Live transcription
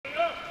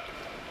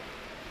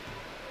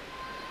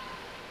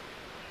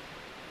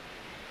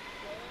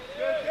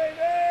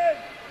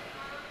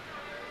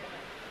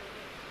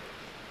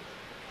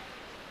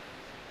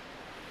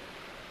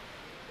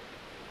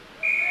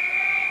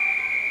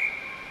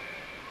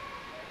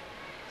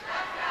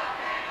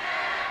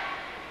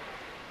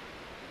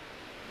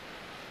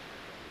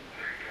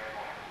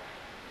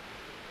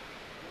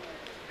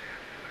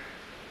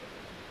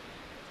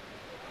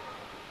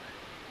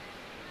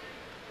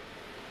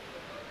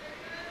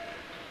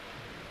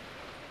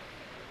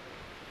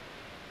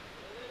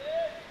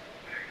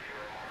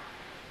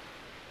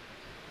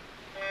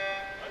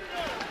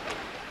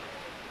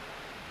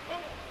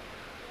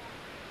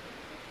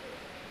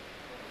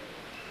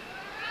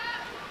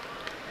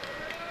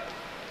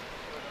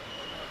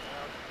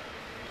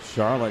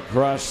Charlotte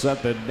Crush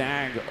set the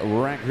NAG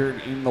record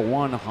in the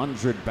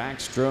 100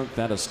 backstroke.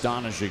 That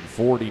astonishing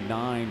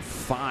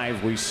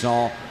 49.5 we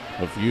saw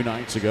a few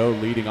nights ago,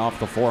 leading off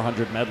the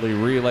 400 medley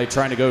relay,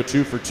 trying to go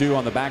 2 for 2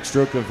 on the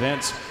backstroke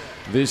events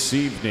this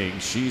evening.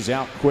 She's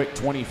out quick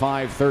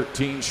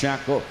 25.13.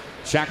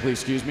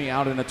 Shackley,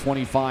 out in a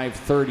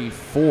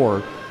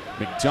 25.34.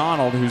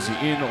 McDonald, who's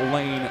in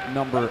lane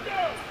number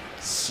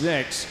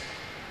 6.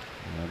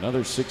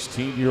 Another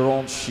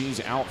 16-year-old,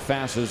 she's out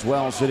fast as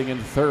well, sitting in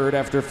third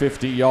after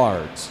 50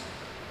 yards.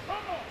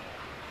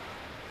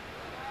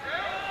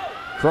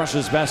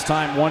 Crush's best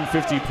time,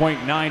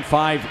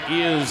 150.95,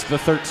 is the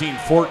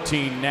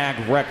 13-14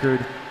 NAG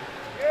record.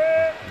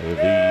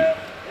 The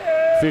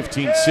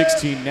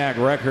 15-16 NAG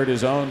record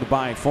is owned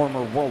by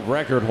former world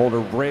record holder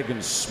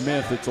Reagan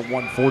Smith. It's a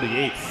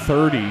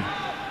 148.30.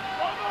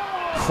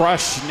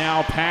 Crush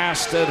now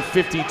passed at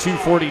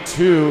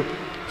 52.42.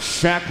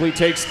 Shackley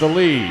takes the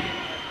lead.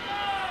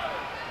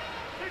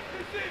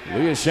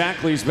 Leah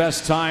Shackley's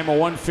best time, a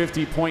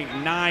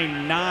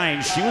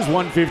 150.99. She was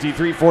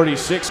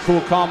 153.46,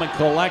 cool, calm, and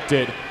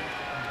collected.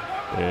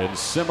 In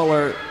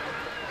similar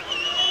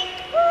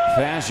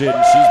fashion,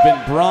 she's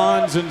been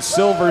bronze and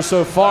silver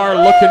so far,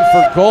 looking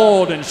for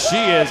gold, and she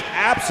is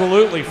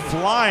absolutely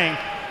flying.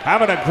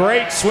 Having a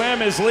great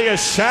swim is Leah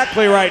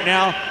Shackley right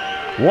now.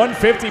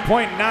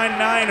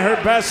 150.99, her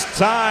best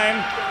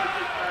time.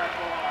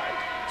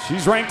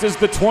 She's ranked as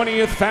the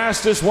 20th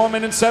fastest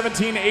woman in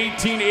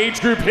 17-18 age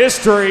group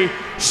history.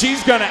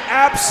 She's going to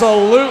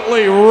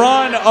absolutely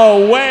run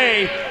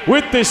away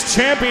with this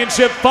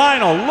championship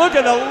final. Look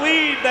at the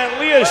lead that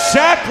Leah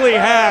Shackley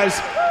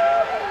has.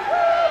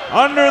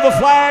 Under the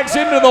flags,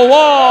 into the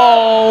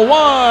wall,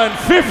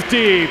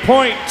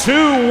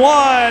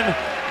 150.21.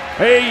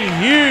 A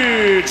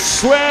huge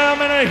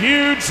swim and a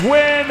huge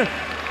win,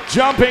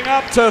 jumping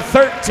up to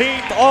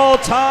 13th all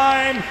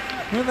time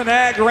in the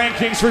NAG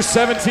rankings for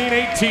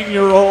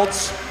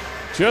 17-18-year-olds,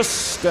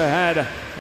 just ahead